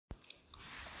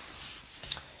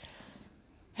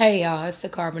Hey y'all, it's the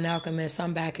Carbon Alchemist.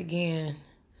 I'm back again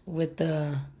with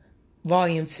the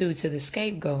volume 2 to the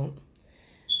Scapegoat.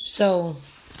 So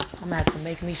I'm gonna have to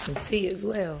make me some tea as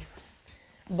well.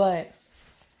 But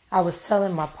I was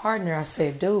telling my partner, I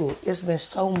said, dude, it's been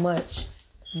so much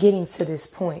getting to this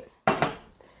point.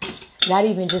 Not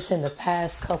even just in the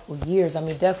past couple years. I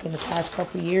mean, definitely in the past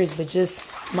couple years, but just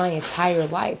my entire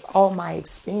life, all my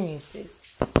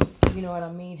experiences, you know what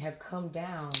I mean, have come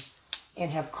down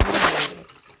and have culminated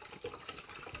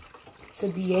to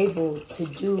be able to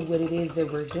do what it is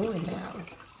that we're doing now.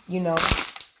 You know,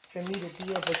 for me to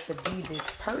be able to be this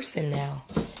person now.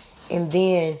 And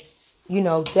then,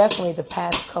 definitely the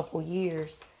past couple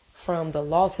years from the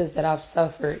losses that I've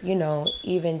suffered,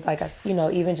 even like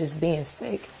even just being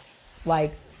sick,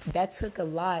 like that took a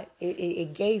lot.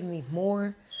 It gave me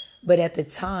more, but at the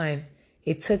time,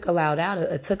 it took a lot out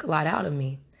of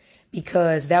me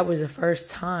because that was the first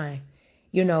time.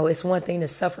 It's one thing to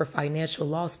suffer financial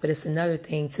loss, but it's another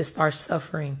thing to start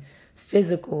suffering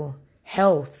physical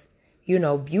health,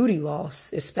 beauty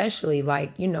loss, especially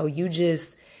like, you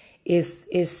just,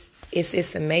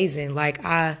 it's amazing. Like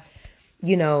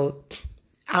you know,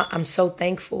 I'm so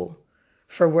thankful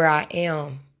for where I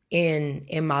am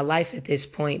in my life at this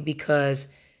point because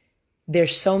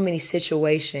there's so many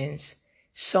situations,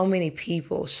 so many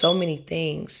people, so many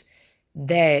things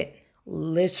that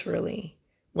literally,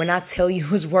 when I tell you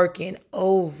it was working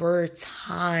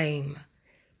overtime,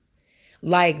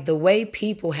 like the way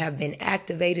people have been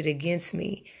activated against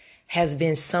me has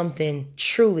been something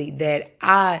truly that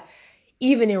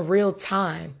even in real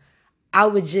time, I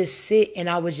would just sit and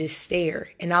I would just stare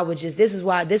and I would just, this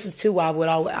is too why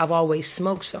I've always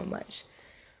smoked so much.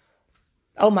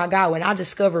 Oh my God, when I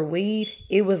discovered weed,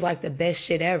 it was like the best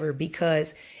shit ever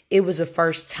because it was the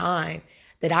first time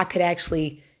that I could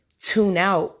actually tune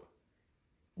out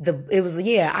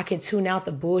I can tune out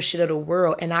the bullshit of the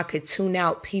world and I could tune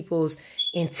out people's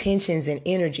intentions and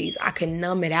energies. I could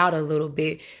numb it out a little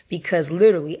bit because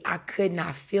literally I could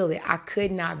not feel it. I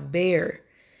could not bear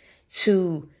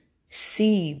to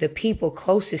see the people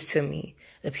closest to me,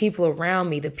 the people around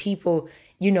me, the people,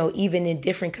 even in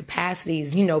different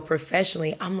capacities,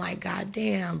 professionally. I'm like, God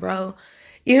damn, bro.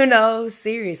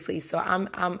 Seriously. So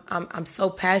I'm so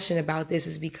passionate about this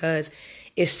is because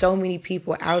it's so many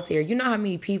people out there. You know how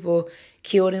many people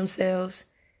kill themselves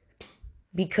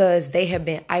because they have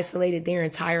been isolated their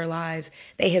entire lives.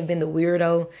 They have been the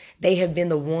weirdo. They have been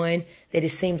the one that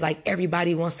it seems like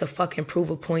everybody wants to fucking prove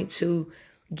a point to,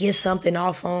 get something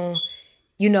off on.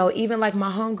 Even like my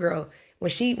homegirl, when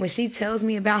she tells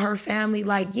me about her family,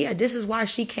 like, yeah, this is why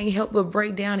she can't help but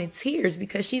break down in tears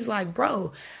because she's like,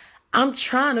 bro, I'm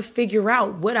trying to figure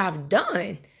out what I've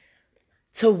done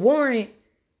to warrant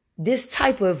this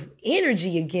type of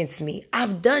energy against me.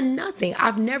 I've done nothing.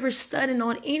 I've never studied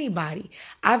on anybody.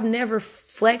 I've never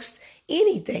flexed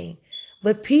anything.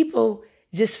 But people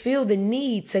just feel the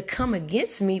need to come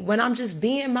against me when I'm just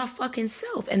being my fucking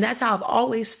self. And that's how I've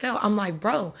always felt. I'm like,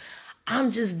 bro, I'm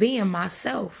just being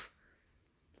myself.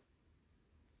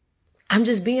 I'm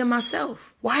just being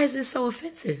myself. Why is this so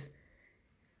offensive?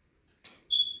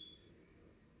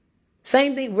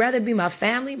 Same thing, rather be my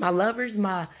family, my lovers,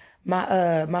 my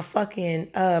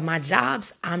fucking my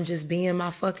jobs. I'm just being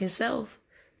my fucking self.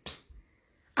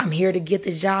 I'm here to get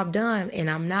the job done and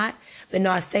I'm not. But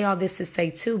no, I say all this to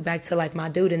say too, back to like my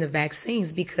dude in the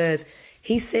vaccines, because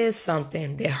he says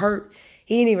something that hurt.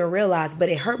 He didn't even realize, but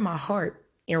it hurt my heart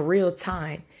in real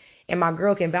time. And my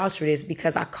girl can vouch for this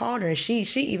because I called her and she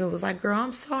even was like, girl,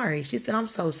 I'm sorry. She said, I'm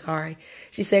so sorry.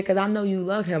 She said, because I know you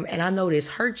love him and I know this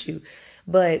hurt you.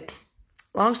 But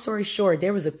long story short,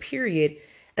 there was a period,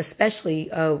 especially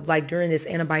like during this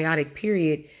antibiotic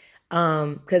period,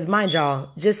 because mind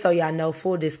y'all, just so y'all know,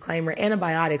 full disclaimer,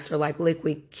 antibiotics are like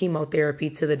liquid chemotherapy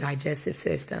to the digestive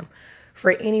system.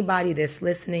 For anybody that's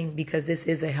listening, because this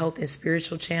is a health and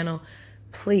spiritual channel,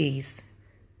 please,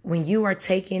 when you are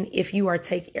taking, if you are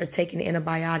taking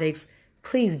antibiotics,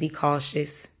 please be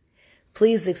cautious.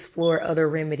 Please explore other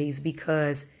remedies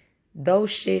because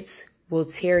those shits will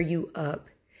tear you up.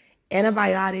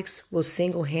 Antibiotics will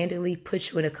single-handedly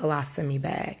put you in a colostomy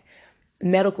bag.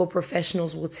 Medical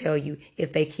professionals will tell you,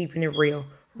 if they keeping it real,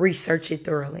 research it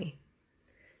thoroughly.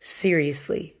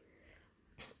 Seriously.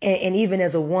 And even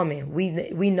as a woman,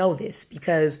 we know this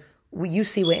because you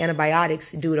see what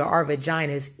antibiotics do to our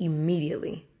vaginas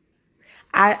immediately.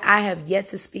 I have yet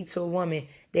to speak to a woman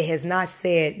that has not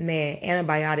said, man,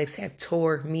 antibiotics have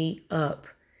tore me up.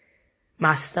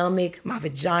 My stomach, my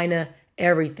vagina,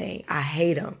 everything. I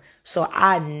hate them. So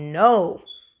I know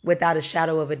without a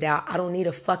shadow of a doubt, I don't need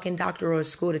a fucking doctor or a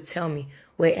school to tell me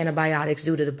what antibiotics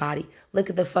do to the body. Look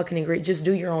at the fucking ingredient. Just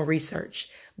do your own research.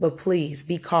 But please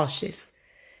be cautious,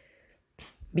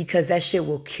 because that shit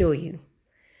will kill you.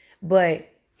 But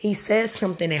he said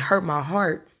something that hurt my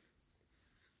heart.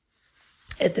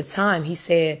 At the time, he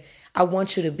said, I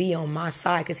want you to be on my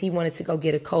side, because he wanted to go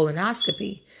get a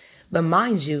colonoscopy. But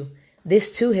mind you,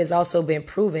 this too has also been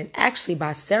proven actually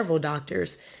by several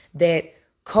doctors that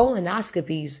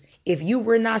colonoscopies, if you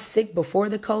were not sick before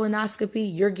the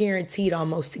colonoscopy, you're guaranteed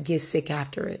almost to get sick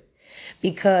after it.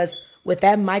 Because with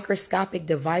that microscopic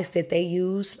device that they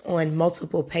use on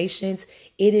multiple patients,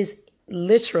 it is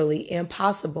literally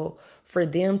impossible for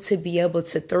them to be able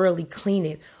to thoroughly clean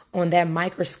it on that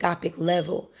microscopic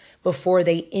level before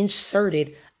they insert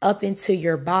it up into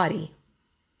your body.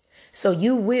 So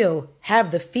you will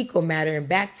have the fecal matter and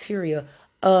bacteria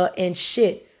and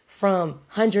shit from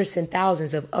hundreds and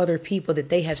thousands of other people that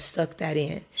they have stuck that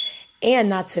in. And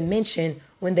not to mention,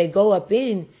 when they go up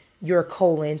in your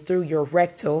colon through your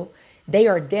rectal, they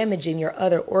are damaging your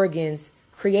other organs,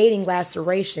 creating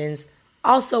lacerations,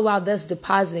 also while thus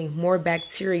depositing more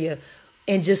bacteria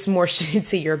and just more shit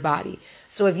into your body.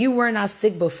 So if you were not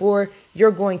sick before,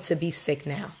 you're going to be sick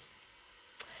now.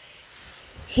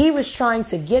 He was trying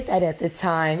to get that at the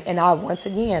time. And I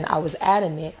was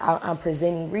adamant. I'm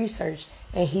presenting research.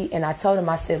 And I told him,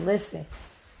 I said, listen,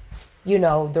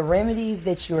 the remedies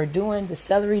that you are doing, the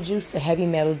celery juice, the heavy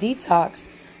metal detox,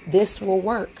 this will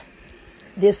work.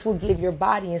 This will give your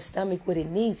body and stomach what it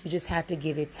needs. You just have to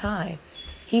give it time.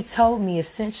 He told me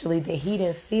essentially that he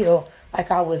didn't feel like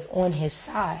I was on his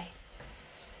side.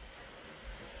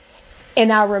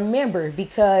 And I remember,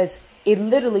 because it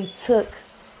literally took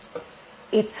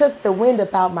the wind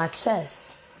up out my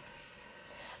chest.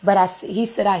 But he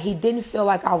said he didn't feel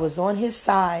like I was on his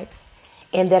side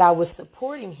and that I was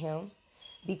supporting him,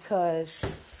 because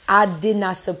I did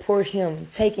not support him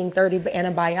taking 30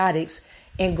 antibiotics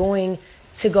and going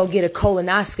to go get a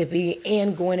colonoscopy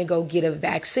and going to go get a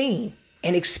vaccine,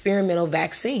 an experimental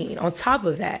vaccine on top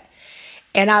of that.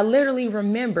 And I literally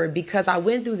remember, because I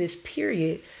went through this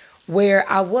period where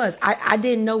I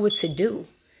didn't know what to do.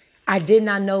 I did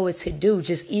not know what to do,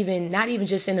 not even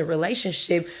just in the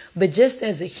relationship, but just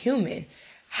as a human.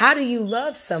 How do you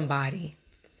love somebody?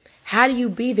 How do you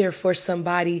be there for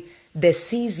somebody that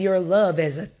sees your love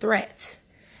as a threat,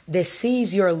 that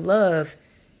sees your love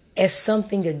as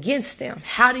something against them?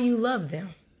 How do you love them?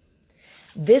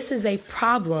 This is a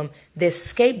problem that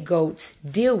scapegoats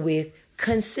deal with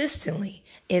consistently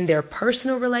in their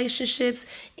personal relationships,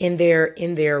 in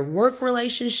their work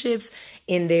relationships,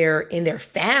 in their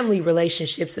family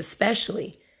relationships,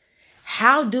 especially.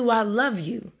 How do I love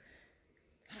you?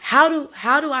 How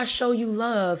do I show you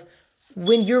love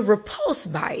when you're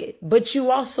repulsed by it, but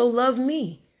you also love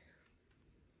me?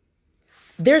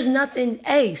 There's nothing,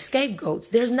 scapegoats,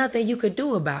 there's nothing you could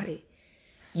do about it.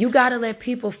 You got to let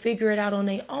people figure it out on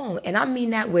their own. And I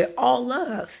mean that with all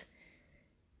love.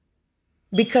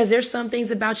 Because there's some things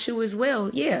about you as well.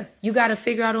 Yeah, you got to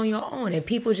figure out on your own, and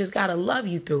people just got to love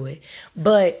you through it.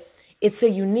 But it's a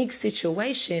unique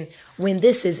situation when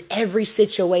this is every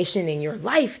situation in your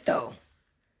life, though.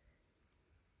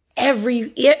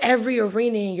 Every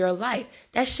arena in your life.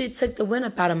 That shit took the wind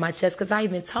up out of my chest, because I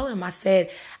even told him, I said,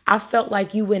 I felt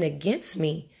like you went against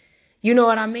me. You know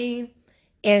what I mean?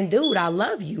 And dude, I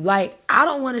love you. Like, I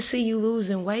don't want to see you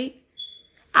losing weight.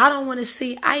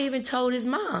 I even told his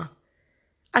mom.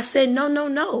 I said,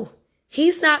 no.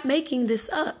 He's not making this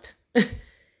up.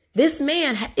 This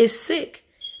man is sick.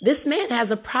 This man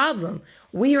has a problem.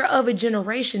 We are of a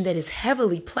generation that is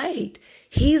heavily plagued.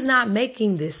 He's not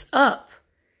making this up.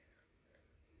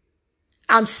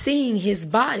 I'm seeing his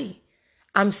body.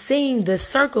 I'm seeing the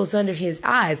circles under his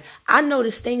eyes. I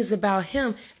noticed things about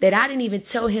him that I didn't even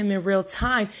tell him in real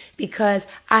time, because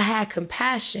I had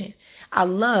compassion. I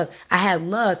had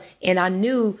love, and I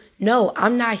knew, no,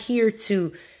 I'm not here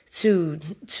to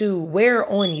wear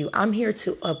on you. I'm here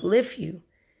to uplift you.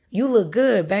 You look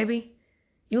good, baby.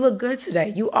 You look good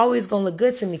today. You always gonna look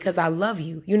good to me, because I love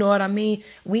you. You know what I mean?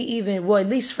 At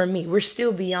least for me, we're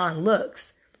still beyond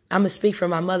looks. I'm gonna speak for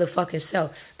my motherfucking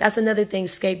self. That's another thing,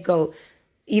 scapegoat,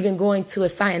 even going to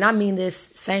assign. And I mean this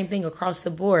same thing across the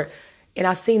board. And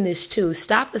I've seen this too.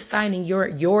 Stop assigning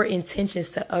your intentions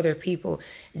to other people.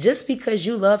 Just because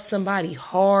you love somebody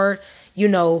hard,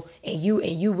 and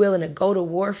you willing to go to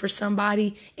war for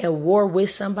somebody and war with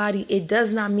somebody, it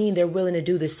does not mean they're willing to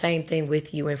do the same thing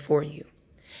with you and for you.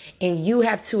 And you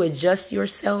have to adjust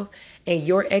yourself and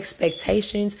your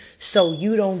expectations so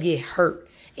you don't get hurt,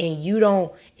 and you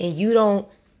don't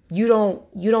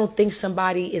think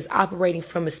somebody is operating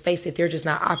from a space that they're just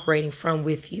not operating from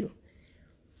with you.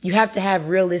 You have to have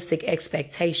realistic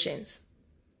expectations.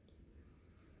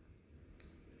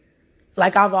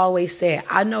 Like I've always said,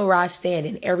 I know where I stand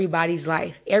in everybody's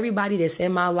life. Everybody that's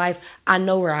in my life, I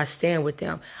know where I stand with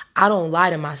them. I don't lie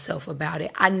to myself about it.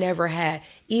 I never had,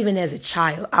 even as a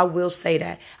child. I will say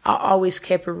that. I always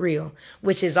kept it real,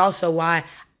 which is also why,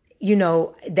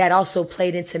 that also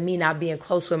played into me not being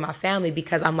close with my family,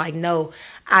 because I'm like, no,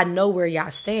 I know where y'all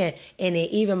stand. And then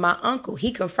even my uncle,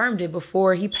 he confirmed it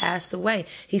before he passed away.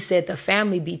 He said the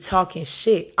family be talking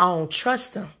shit. I don't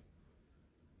trust them.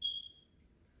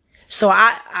 So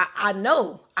I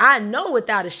know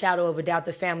without a shadow of a doubt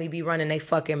the family be running their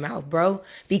fucking mouth, bro.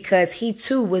 Because he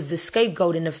too was the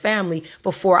scapegoat in the family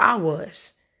before I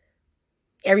was.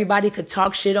 Everybody could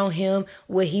talk shit on him,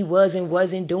 what he was and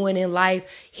wasn't doing in life,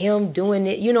 him doing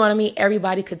it. You know what I mean?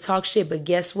 Everybody could talk shit, but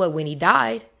guess what? When he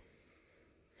died,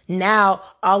 now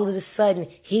all of a sudden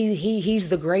he's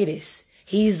the greatest.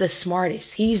 He's the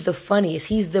smartest. He's the funniest.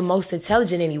 He's the most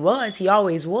intelligent, and he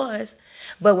always was.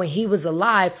 But when he was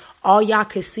alive, all y'all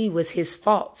could see was his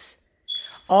faults.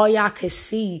 All y'all could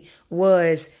see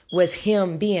was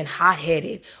him being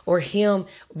hot-headed or him.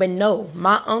 But no,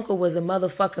 my uncle was a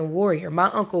motherfucking warrior. My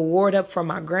uncle warred up for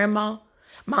my grandma.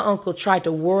 My uncle tried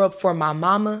to war up for my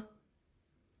mama.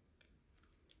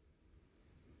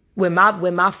 When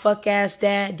my fuck ass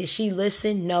dad, did she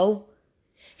listen? No.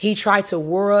 He tried to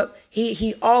war up.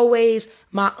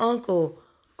 My uncle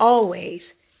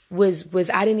always was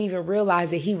I didn't even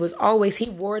realize that he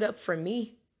warred up for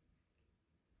me.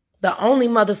 The only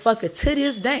motherfucker to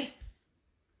this day.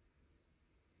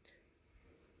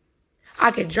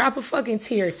 I could drop a fucking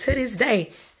tear to this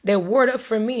day that warred up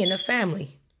for me and the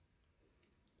family.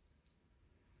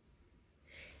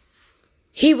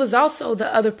 He was also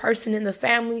the other person in the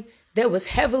family that was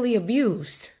heavily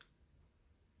abused.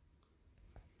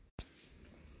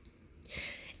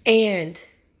 And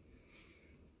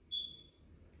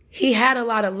he had a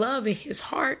lot of love in his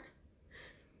heart.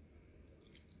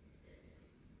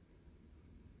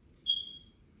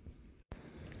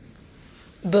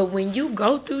 But when you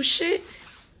go through shit,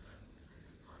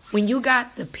 when you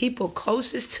got the people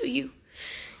closest to you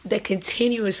that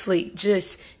continuously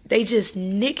they just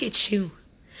nick at you,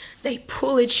 they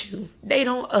pull at you, they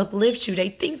don't uplift you, they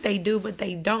think they do, but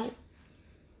they don't.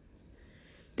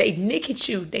 They nick at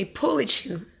you, they pull at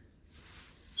you,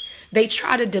 they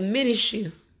try to diminish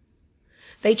you,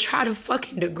 they try to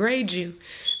fucking degrade you,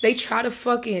 they try to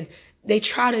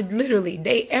literally,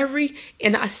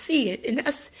 and I see it,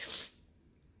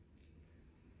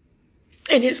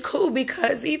 and it's cool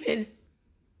because even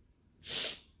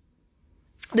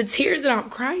the tears that I'm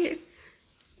crying,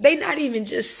 they not even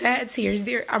just sad tears.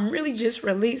 I'm really just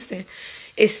releasing.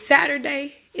 It's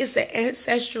Saturday. It's an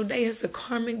ancestral day. It's a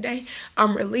karmic day.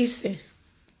 I'm releasing.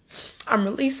 I'm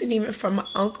releasing even from my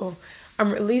uncle.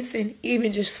 I'm releasing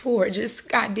even just the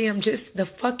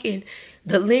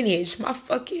lineage,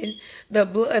 the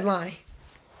bloodline.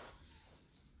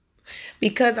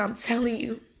 Because I'm telling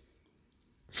you,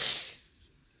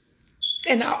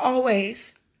 and I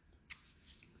always,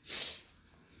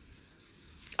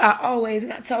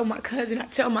 and I tell my cousin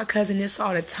this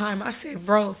all the time. I said,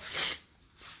 bro,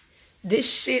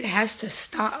 this shit has to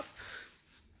stop.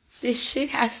 This shit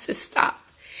has to stop.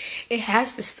 It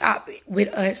has to stop with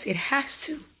us. It has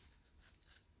to.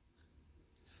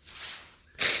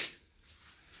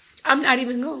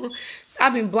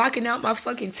 I've been blocking out my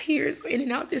fucking tears in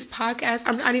and out this podcast.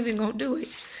 I'm not even going to do it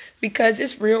because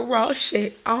it's real raw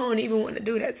shit. I don't even want to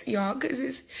do that to y'all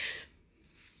because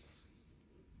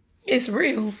it's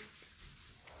real.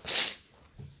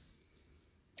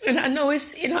 And I know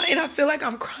and I feel like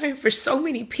I'm crying for so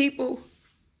many people.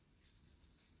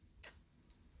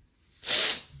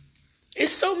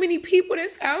 It's so many people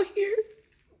that's out here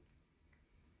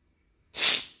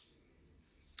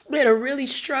that are really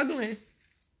struggling.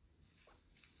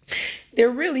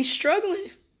 They're really struggling.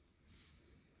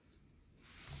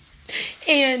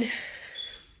 And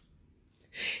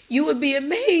you would be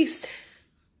amazed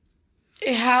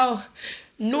at how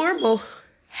normal,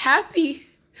 happy,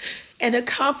 and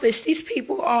accomplished these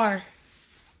people are.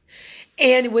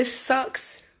 And what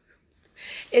sucks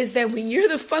is that when you're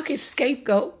the fucking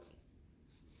scapegoat,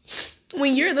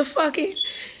 when you're the fucking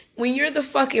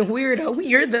weirdo, when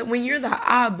you're the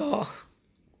oddball,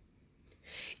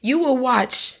 you will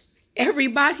watch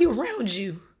everybody around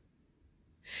you.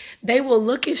 They will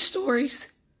look at stories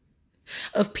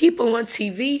of people on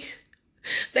TV.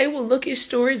 They will look at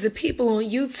stories of people on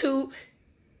YouTube.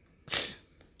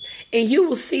 And you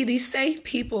will see these same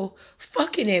people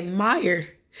fucking admire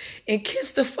and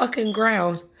kiss the fucking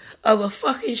ground of a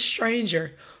fucking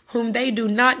stranger whom they do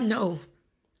not know.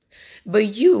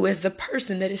 But you, as the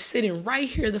person that is sitting right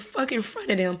here, the fuck in front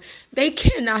of them, they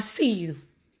cannot see you.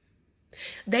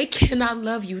 They cannot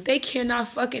love you. They cannot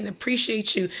fucking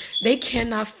appreciate you. They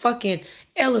cannot fucking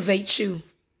elevate you.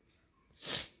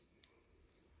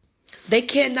 They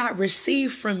cannot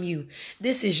receive from you.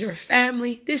 This is your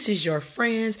family. This is your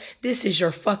friends. This is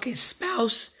your fucking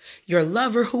spouse, your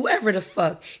lover, whoever the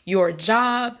fuck, your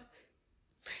job.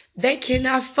 They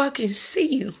cannot fucking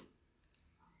see you.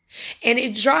 And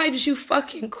it drives you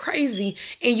fucking crazy.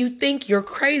 And you think you're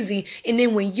crazy. And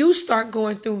then when you start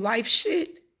going through life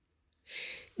shit,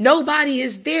 nobody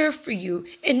is there for you.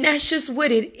 And that's just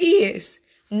what it is.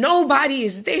 Nobody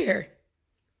is there.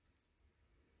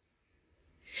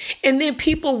 And then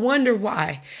people wonder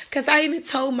why. Because I even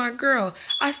told my girl,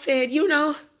 I said,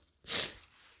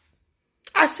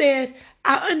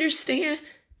 I understand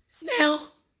now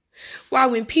why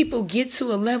when people get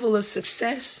to a level of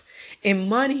success and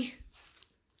money,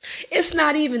 it's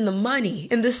not even the money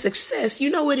and the success. You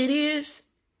know what it is?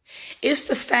 It's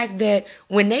the fact that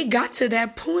when they got to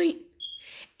that point,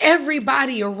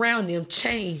 everybody around them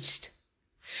changed.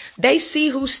 They see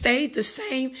who stayed the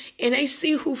same and they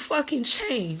see who fucking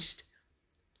changed.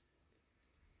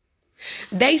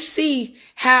 They see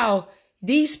how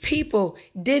these people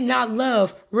did not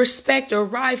love, respect, or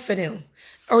ride for them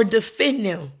or defend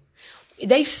them.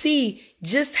 They see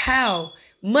just how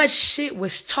much shit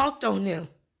was talked on them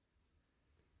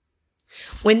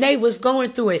when they was going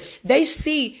through it. They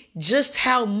see just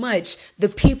how much the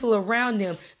people around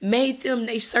them made them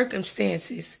their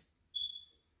circumstances.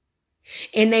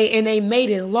 And they made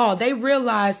it law. They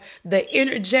realized the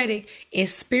energetic and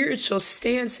spiritual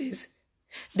stances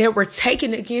that were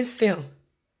taken against them.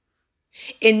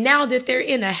 And now that they're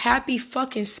in a happy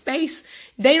fucking space,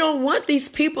 they don't want these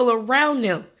people around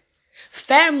them.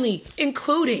 Family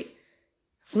included.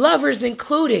 Lovers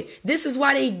included. This is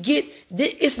why they get,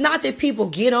 it's not that people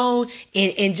get on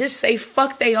and just say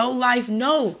fuck their old life.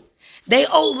 No, their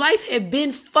old life had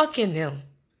been fucking them.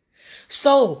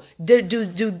 So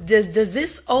does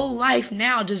this old life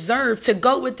now deserve to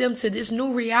go with them to this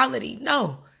new reality?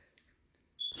 No.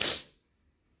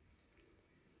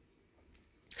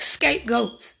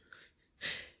 Scapegoats.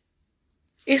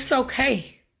 It's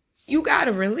okay. You got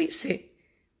to release it.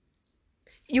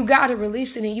 You got to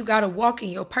release it and you got to walk in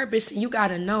your purpose and you got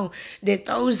to know that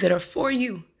those that are for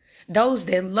you, those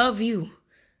that love you,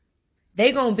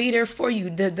 they going to be there for you.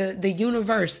 The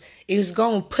universe is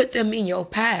going to put them in your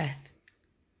path.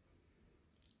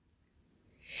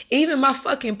 Even my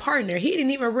fucking partner, he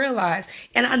didn't even realize.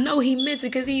 And I know he meant it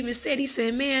because he even said,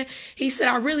 man,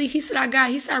 I really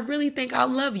think I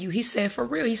love you. He said, for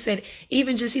real. He said,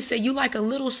 he said, you like a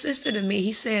little sister to me.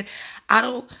 He said,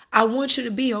 I want you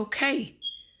to be okay.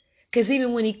 Because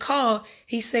even when he called,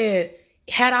 he said,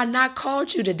 had I not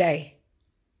called you today,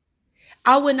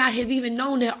 I would not have even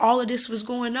known that all of this was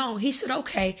going on. He said,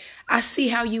 okay, I see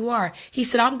how you are. He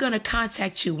said, I'm going to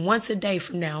contact you once a day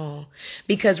from now on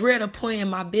because we're at a point in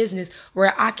my business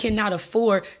where I cannot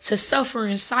afford to suffer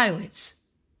in silence.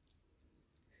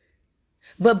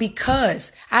 But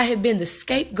because I have been the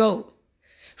scapegoat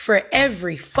for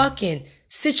every fucking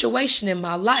situation in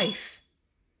my life,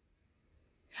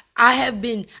 I have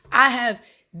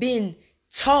been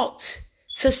taught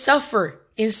to suffer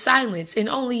in silence and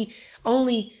only,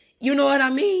 you know what I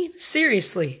mean?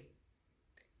 Seriously.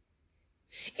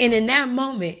 And in that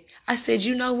moment, I said,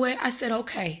 you know what? I said,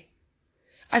 okay.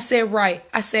 I said, right.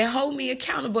 I said, hold me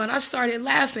accountable. And I started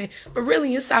laughing. But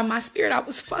really inside my spirit, I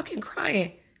was fucking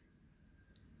crying.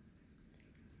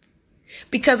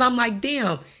 Because I'm like,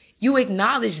 damn, you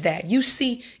acknowledge that.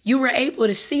 You were able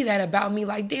to see that about me.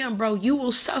 Like, damn, bro, you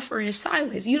will suffer in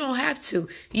silence. You don't have to.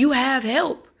 You have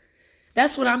help.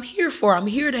 That's what I'm here for. I'm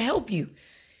here to help you.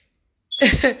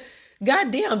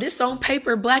 God damn, this on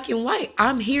paper, black and white.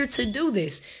 I'm here to do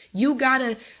this. You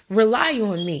gotta rely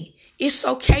on me. It's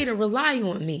okay to rely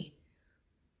on me.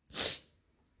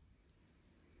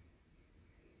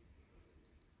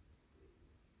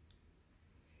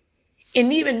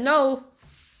 And even though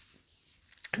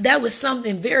that was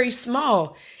something very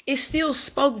small, it still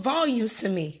spoke volumes to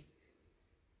me.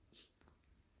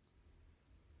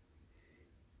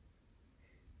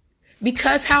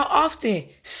 Because how often,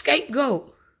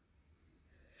 scapegoat,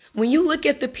 when you look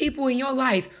at the people in your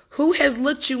life, who has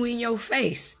looked you in your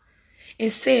face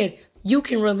and said, you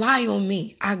can rely on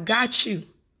me. I got you.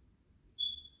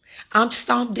 I'm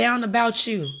stomped down about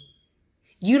you.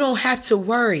 You don't have to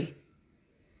worry.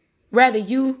 Rather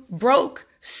you broke,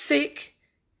 sick,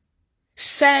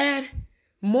 sad,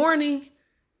 mourning,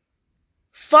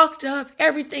 fucked up,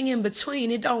 everything in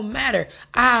between. It don't matter.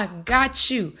 I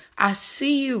got you. I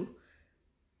see you.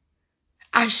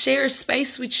 I share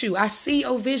space with you. I see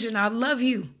your vision. I love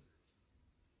you.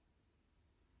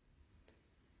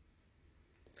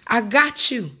 I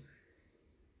got you.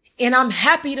 And I'm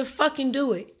happy to fucking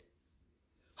do it.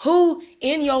 Who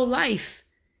in your life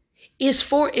is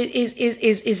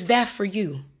that for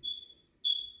you?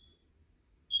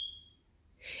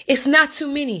 It's not too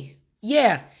many.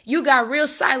 Yeah, you got real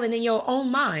silent in your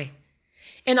own mind.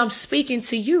 And I'm speaking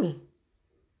to you.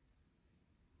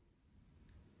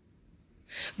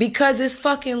 Because it's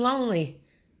fucking lonely.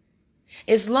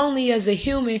 It's lonely as a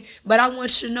human, but I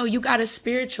want you to know you got a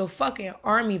spiritual fucking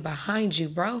army behind you,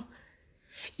 bro.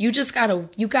 You just gotta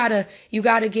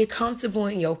get comfortable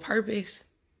in your purpose.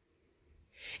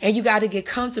 And you gotta get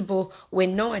comfortable with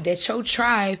knowing that your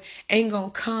tribe ain't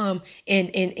gonna come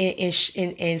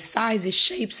in sizes,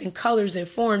 shapes, and colors and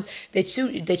forms that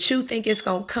you think it's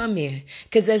gonna come in.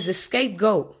 Because as a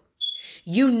scapegoat,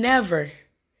 you've never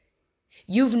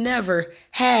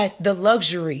had the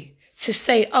luxury to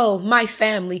say, oh, my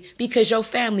family, because your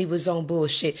family was on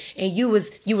bullshit. And you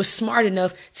was smart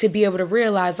enough to be able to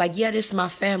realize, like, yeah, this is my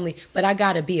family, but I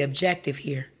gotta be objective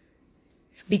here.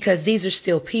 Because these are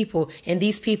still people, and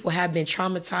these people have been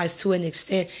traumatized to an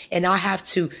extent, and I have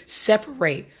to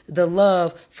separate the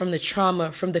love from the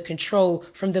trauma, from the control,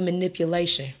 from the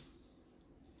manipulation.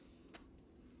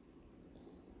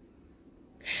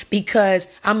 Because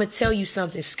I'm going to tell you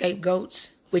something,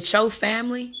 scapegoats, with your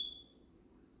family,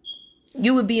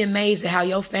 you would be amazed at how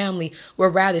your family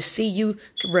would rather see you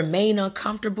remain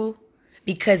uncomfortable,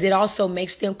 because it also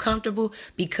makes them comfortable.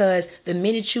 Because the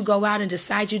minute you go out and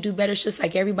decide you do better, it's just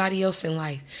like everybody else in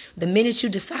life. The minute you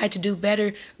decide to do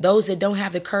better, those that don't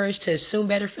have the courage to assume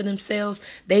better for themselves,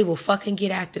 they will fucking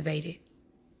get activated.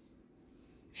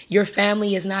 Your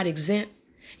family is not exempt.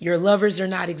 Your lovers are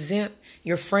not exempt.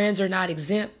 Your friends are not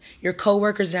exempt. Your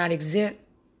coworkers are not exempt.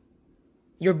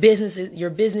 Your business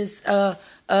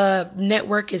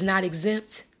network is not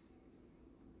exempt.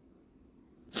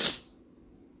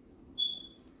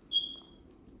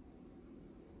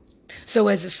 So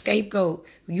as a scapegoat,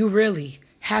 you really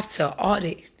have to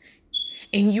audit,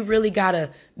 and you really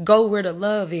gotta go where the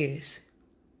love is.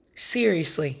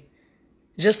 Seriously.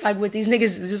 Just like with these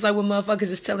niggas, just like what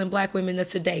motherfuckers is telling black women that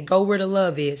today, go where the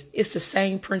love is. It's the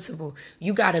same principle.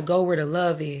 You gotta go where the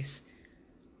love is.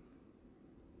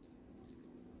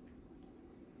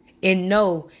 And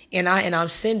know, and I'm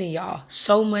sending y'all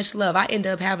so much love. I end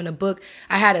up having a book.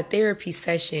 I had a therapy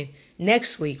session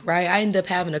next week, right? I ended up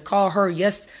having to call her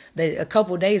a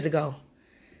couple days ago,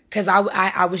 because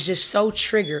I was just so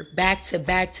triggered back to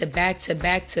back to back to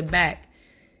back to back.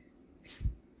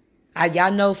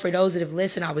 Y'all know, for those that have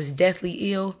listened, I was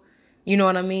deathly ill. You know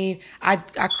what I mean? I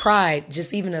cried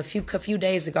just even a few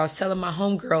days ago. I was telling my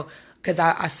homegirl, because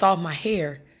I saw my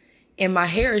hair. And my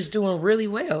hair is doing really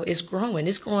well. It's growing.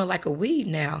 It's growing like a weed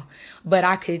now. But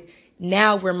I could,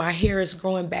 now where my hair is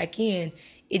growing back in,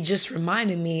 it just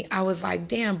reminded me, I was like,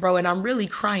 damn, bro. And I'm really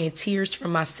crying tears for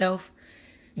myself,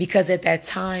 because at that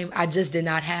time, I just did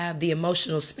not have the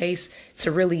emotional space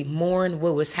to really mourn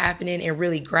what was happening and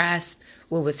really grasp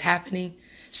what was happening.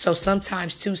 So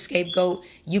sometimes too, scapegoat,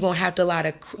 you're gonna have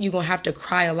to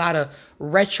cry a lot of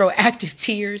retroactive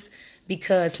tears,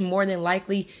 because more than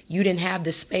likely you didn't have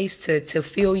the space to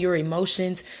feel your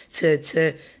emotions,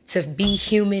 to be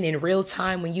human in real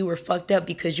time when you were fucked up,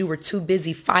 because you were too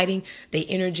busy fighting the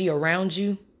energy around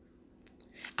you.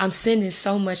 I'm sending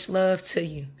so much love to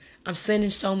you. I'm sending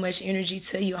so much energy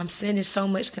to you. I'm sending so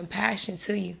much compassion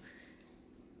to you.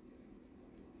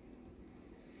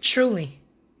 Truly.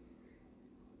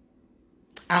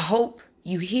 I hope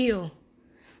you heal.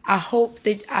 I hope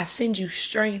that I send you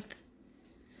strength.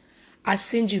 I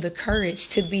send you the courage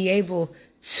to be able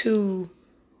to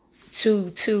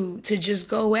just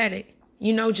go at it.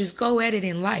 Just go at it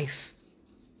in life.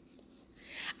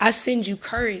 I send you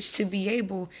courage to be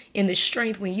able, in the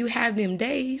strength when you have them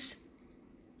days,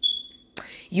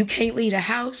 you can't leave the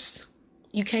house,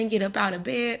 you can't get up out of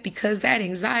bed because that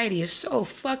anxiety is so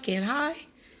fucking high.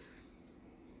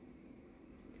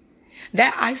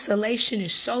 That isolation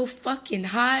is so fucking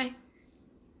high.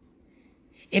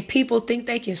 And people think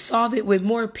they can solve it with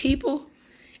more people.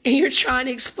 And you're trying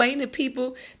to explain to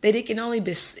people that it can only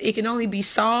be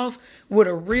solved with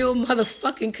a real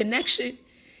motherfucking connection.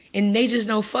 And they just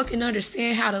don't fucking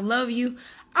understand how to love you.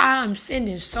 I'm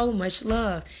sending so much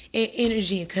love and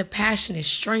energy and compassion and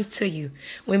strength to you.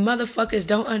 When motherfuckers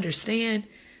don't understand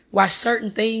why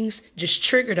certain things just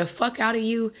trigger the fuck out of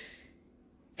you,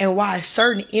 and why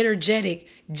certain energetic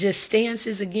just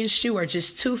stances against you are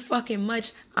just too fucking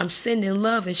much, I'm sending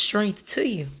love and strength to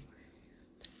you.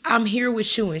 I'm here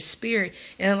with you in spirit.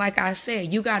 And like I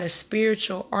said, you got a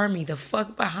spiritual army, the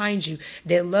fuck behind you,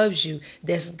 that loves you,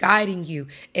 that's guiding you,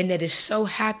 and that is so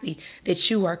happy that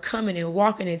you are coming and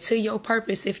walking into your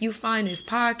purpose. If you find this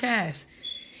podcast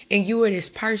and you are this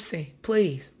person,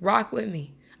 please rock with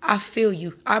me. I feel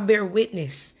you. I bear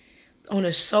witness on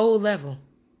a soul level.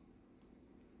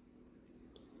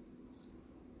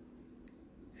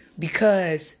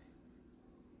 Because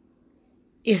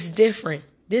it's different.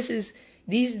 These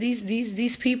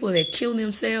people that kill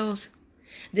themselves.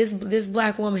 This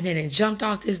black woman that then jumped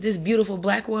off this beautiful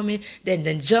black woman that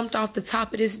then jumped off the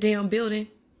top of this damn building.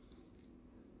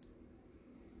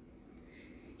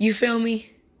 You feel me?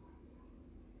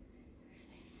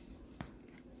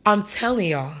 I'm telling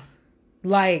y'all,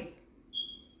 like,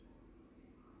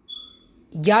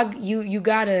 y'all, you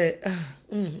gotta.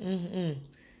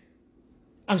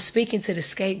 I'm speaking to the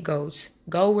scapegoats.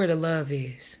 Go where the love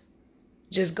is.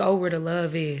 Just go where the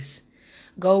love is.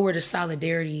 Go where the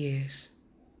solidarity is.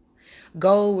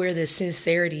 Go where the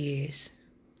sincerity is.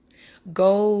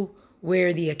 Go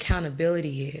where the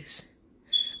accountability is.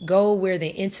 Go where the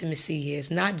intimacy is,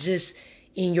 not just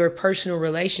in your personal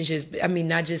relationships. I mean,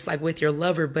 not just like with your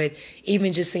lover, but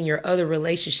even just in your other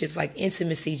relationships, like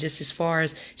intimacy, just as far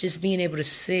as just being able to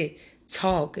sit,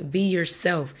 talk, be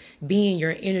yourself, be in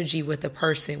your energy with a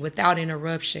person without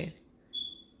interruption.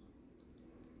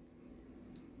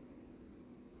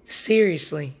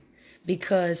 Seriously,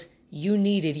 because you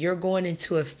need it. You're going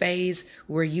into a phase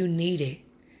where you need it.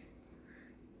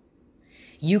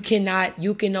 You can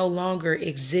no longer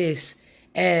exist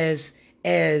as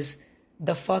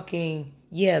the fucking,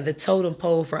 the totem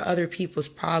pole for other people's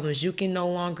problems. You can no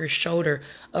longer shoulder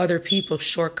other people's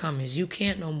shortcomings. You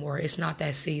can't no more. It's not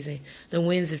that season. The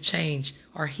winds of change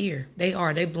are here. They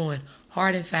blowing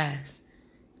hard and fast.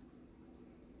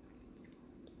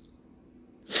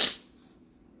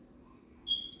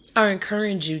 I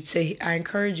encourage you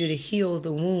to heal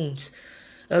the wounds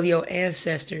of your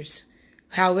ancestors.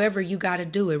 However you got to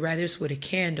do it, whether it's with a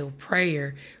candle,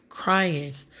 prayer,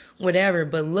 crying, whatever.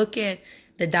 But look at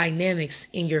the dynamics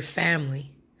in your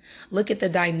family. Look at the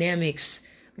dynamics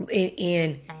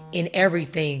in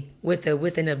everything with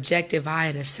an objective eye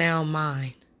and a sound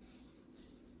mind.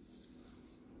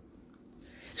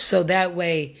 So that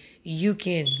way you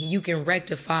can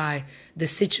rectify the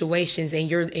situations in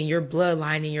your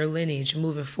bloodline and your lineage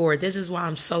moving forward. This is why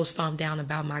I'm so stomped down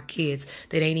about my kids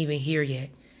that ain't even here yet.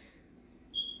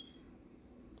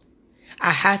 I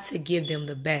have to give them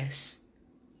the best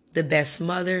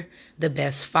mother, the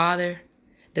best father,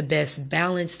 the best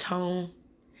balanced home.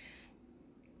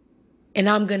 And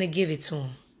I'm going to give it to them.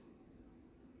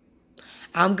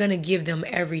 I'm going to give them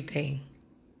everything.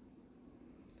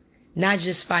 Not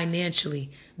just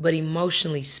financially, but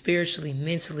emotionally, spiritually,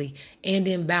 mentally, and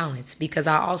in balance. Because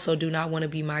I also do not want to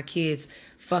be my kids'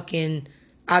 fucking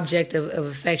object of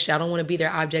affection. I don't want to be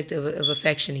their object of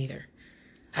affection either.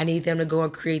 I need them to go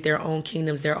and create their own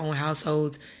kingdoms, their own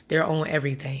households, their own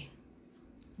everything.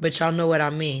 But y'all know what I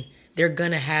mean. They're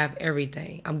gonna have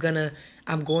everything. I'm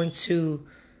going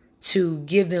to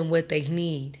give them what they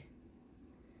need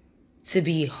to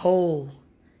be whole,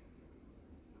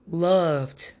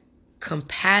 loved,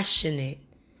 compassionate,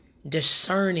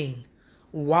 discerning,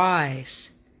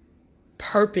 wise,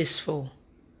 purposeful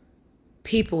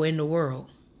people in the world.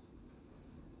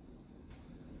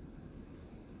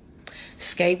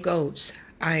 Scapegoats,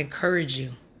 I encourage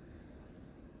you.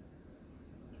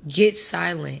 Get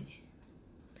silent.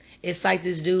 It's like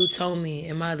this dude told me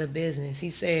in my other business.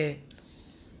 He said,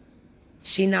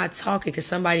 she not talking because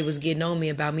somebody was getting on me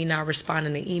about me not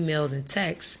responding to emails and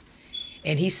texts.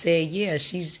 And he said, yeah,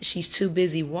 she's too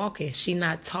busy walking. She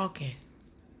not talking.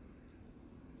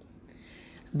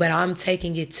 But I'm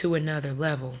taking it to another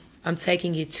level. I'm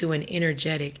taking it to an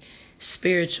energetic,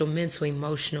 spiritual, mental,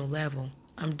 emotional level.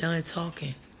 I'm done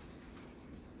talking.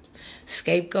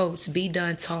 Scapegoats, be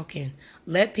done talking.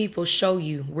 Let people show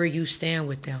you where you stand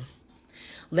with them.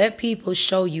 Let people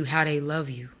show you how they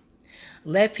love you.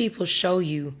 Let people show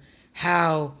you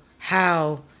how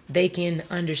they can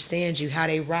understand you, how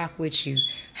they rock with you,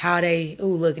 how they,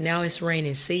 ooh, look, now it's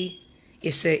raining. See?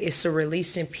 It's a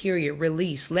releasing period.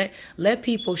 Release. Let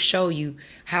people show you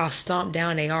how stomped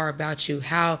down they are about you,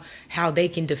 how they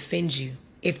can defend you,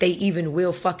 if they even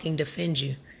will fucking defend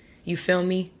you. You feel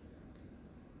me?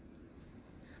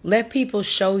 Let people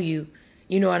show you,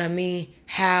 you know what I mean,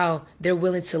 how they're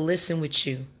willing to listen with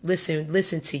you,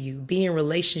 listen to you, be in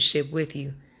relationship with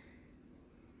you.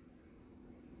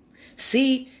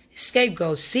 See,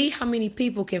 scapegoat, see how many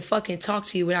people can fucking talk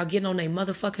to you without getting on their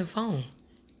motherfucking phone.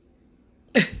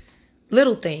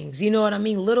 Little things, you know what I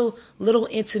mean? Little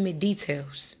intimate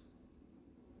details.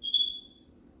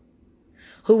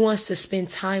 Who wants to spend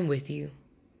time with you?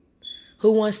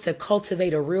 Who wants to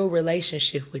cultivate a real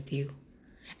relationship with you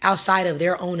outside of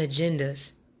their own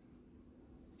agendas?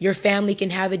 Your family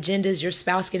can have agendas. Your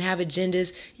spouse can have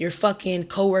agendas. Your fucking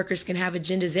coworkers can have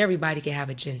agendas. Everybody can have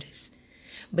agendas.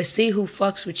 But see who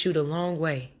fucks with you the long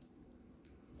way.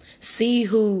 See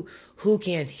who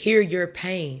can hear your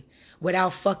pain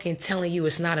without fucking telling you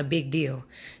it's not a big deal.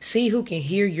 See who can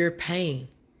hear your pain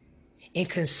and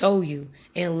console you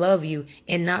and love you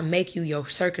and not make you your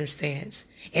circumstance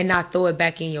and not throw it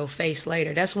back in your face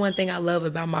later. That's one thing I love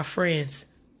about my friends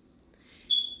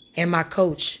and my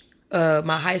coach,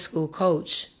 my high school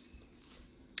coach.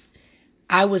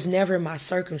 I was never my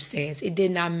circumstance. It did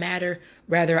not matter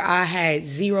whether I had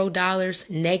 $0,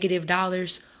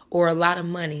 -$, or a lot of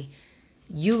money.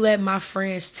 You let my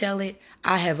friends tell it,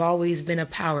 I have always been a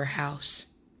powerhouse.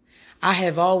 I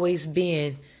have always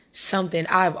been something.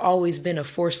 I've always been a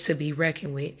force to be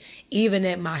reckoned with, even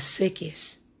at my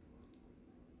sickest.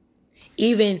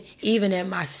 Even at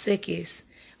my sickest,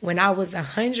 when I was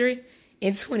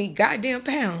 120 goddamn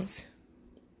pounds.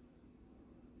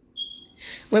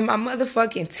 When my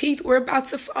motherfucking teeth were about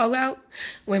to fall out,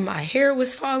 when my hair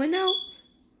was falling out.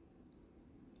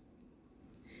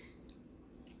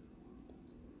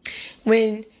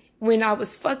 When I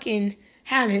was fucking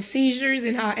having seizures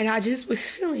and I just was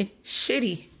feeling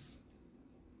shitty.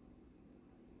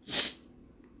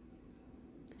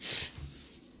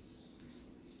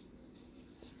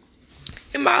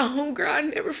 And my homegirl, I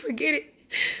never forget it.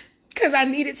 Because I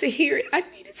needed to hear it. I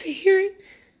needed to hear it.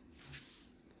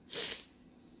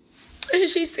 And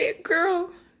she said,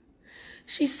 girl,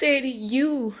 she said,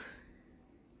 you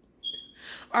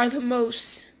are the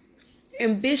most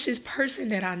ambitious person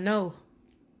that I know.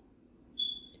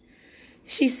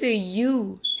 She said,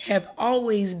 you have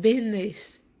always been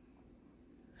this.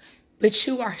 But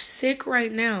you are sick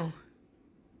right now.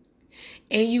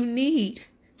 And you need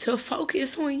to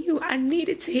focus on you. I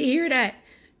needed to hear that.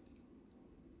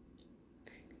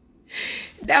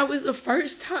 That was the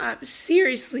first time,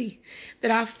 seriously,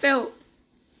 that I felt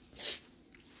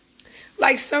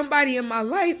like somebody in my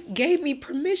life gave me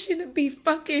permission to be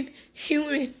fucking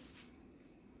human.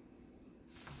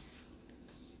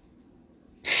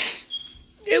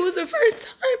 It was the first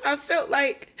time I felt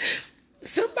like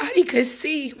somebody could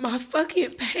see my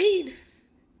fucking pain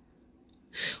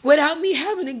without me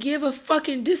having to give a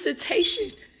fucking dissertation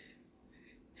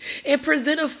and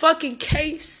present a fucking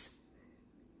case.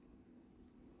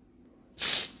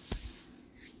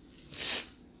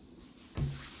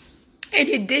 And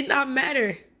it did not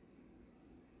matter.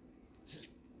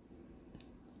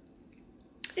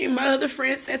 And my other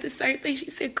friend said the same thing. She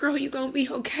said, girl, you gonna be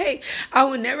okay. I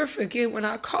will never forget when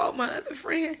I called my other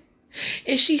friend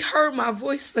and she heard my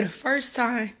voice for the first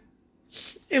time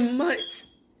in months.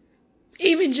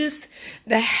 Even just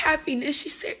the happiness. She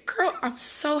said, girl, I'm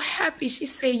so happy. She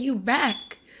said, you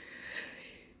back.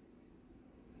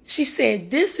 She said,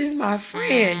 this is my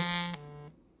friend.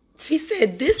 She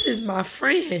said, this is my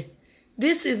friend.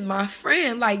 This is my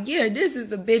friend. Like, yeah, this is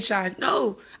the bitch I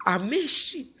know. I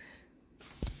miss you.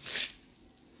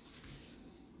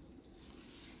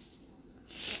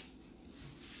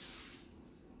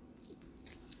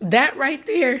 That right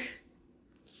there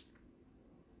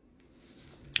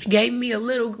gave me a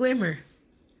little glimmer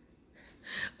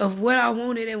of what I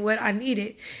wanted and what I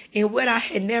needed and what I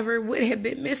had never would have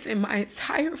been missing my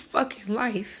entire fucking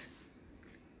life.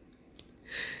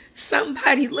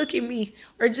 Somebody look at me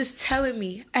or just telling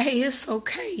me, hey, it's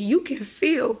okay. You can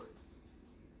feel.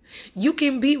 You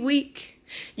can be weak.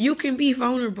 You can be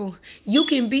vulnerable. You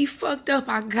can be fucked up.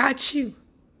 I got you.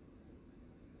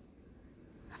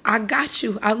 I got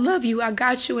you. I love you. I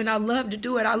got you. And I love to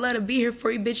do it. I love to be here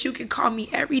for you, bitch. You can call me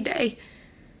every day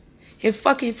and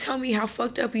fucking tell me how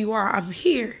fucked up you are. I'm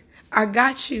here. I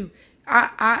got you.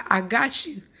 I got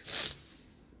you.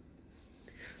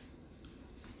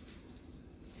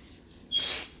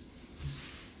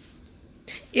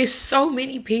 It's so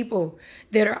many people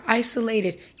that are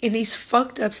isolated in these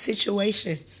fucked up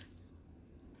situations,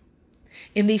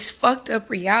 in these fucked up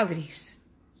realities.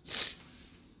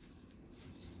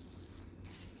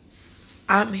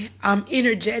 I'm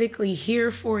energetically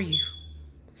here for you.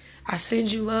 I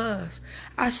send you love.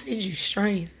 I send you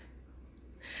strength.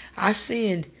 I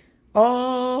send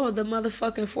all the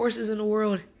motherfucking forces in the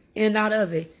world and out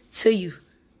of it to you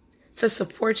to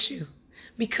support you.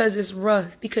 Because it's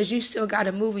rough, because you still got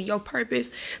to move in your purpose,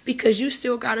 because you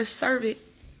still got to serve it.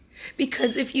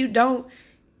 Because if you don't,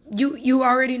 you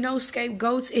already know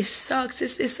scapegoats, it sucks.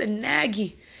 It's a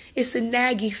naggy. It's a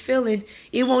naggy feeling.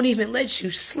 It won't even let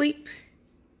you sleep.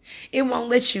 It won't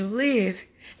let you live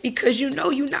because you know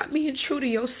you're not being true to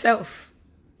yourself.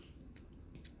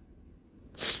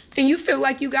 And you feel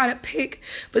like you gotta pick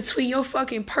between your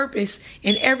fucking purpose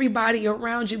and everybody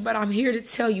around you. But I'm here to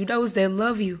tell you, those that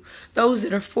love you, those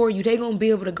that are for you, they gonna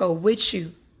be able to go with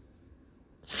you.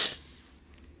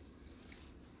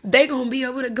 They gonna be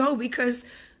able to go because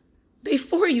they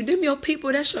for you. Them your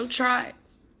people, that's your tribe.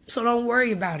 So don't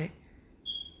worry about it.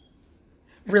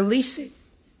 Release it.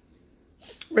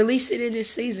 Release it in this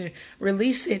season.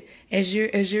 Release it as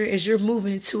you're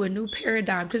moving into a new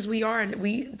paradigm. Because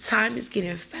time is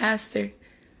getting faster.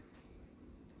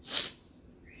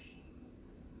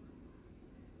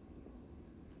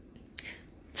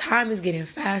 Time is getting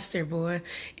faster, boy,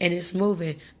 and it's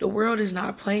moving. The world is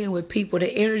not playing with people.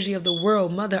 The energy of the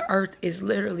world, Mother Earth, is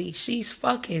literally, she's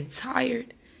fucking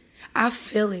tired. I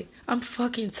feel it. I'm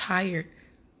fucking tired.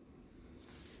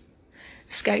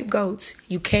 Scapegoats,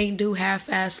 you can't do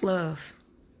half-ass love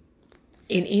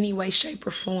in any way, shape,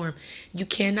 or form. You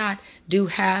cannot do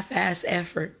half-ass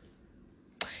effort.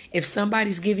 If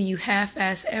somebody's giving you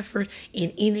half-ass effort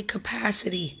in any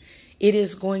capacity, it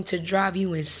is going to drive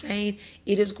you insane.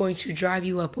 It is going to drive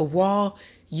you up a wall.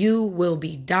 You will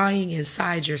be dying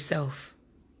inside yourself.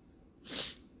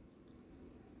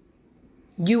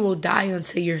 You will die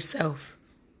unto yourself.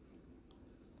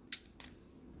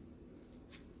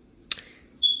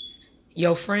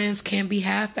 Your friends can't be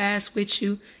half-assed with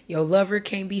you. Your lover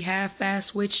can't be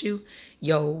half-assed with you.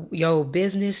 Your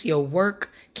business, your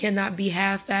work cannot be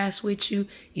half-assed with you.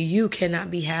 You cannot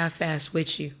be half-assed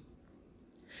with you.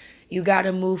 You got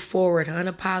to move forward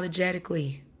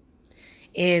unapologetically.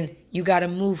 And you got to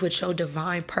move with your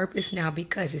divine purpose now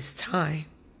because it's time.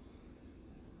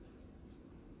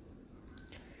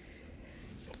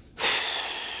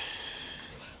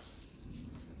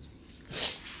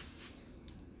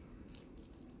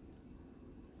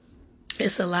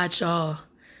 It's a lot, y'all.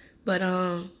 But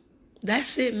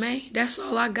that's it, man. That's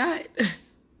all I got.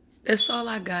 That's all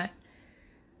I got.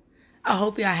 I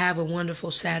hope y'all have a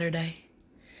wonderful Saturday.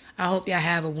 I hope y'all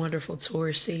have a wonderful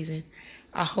tourist season.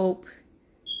 I hope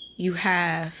you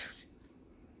have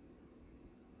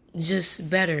just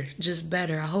better.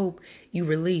 I hope you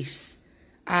release.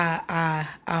 I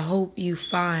hope you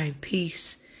find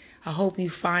peace. I hope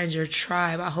you find your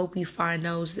tribe. I hope you find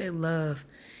those that love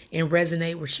and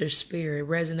resonate with your spirit,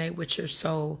 resonate with your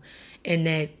soul, and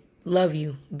that love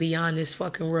you beyond this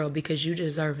fucking world because you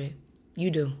deserve it.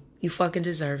 You do. You fucking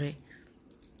deserve it.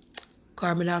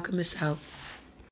 Carbon Alchemist out.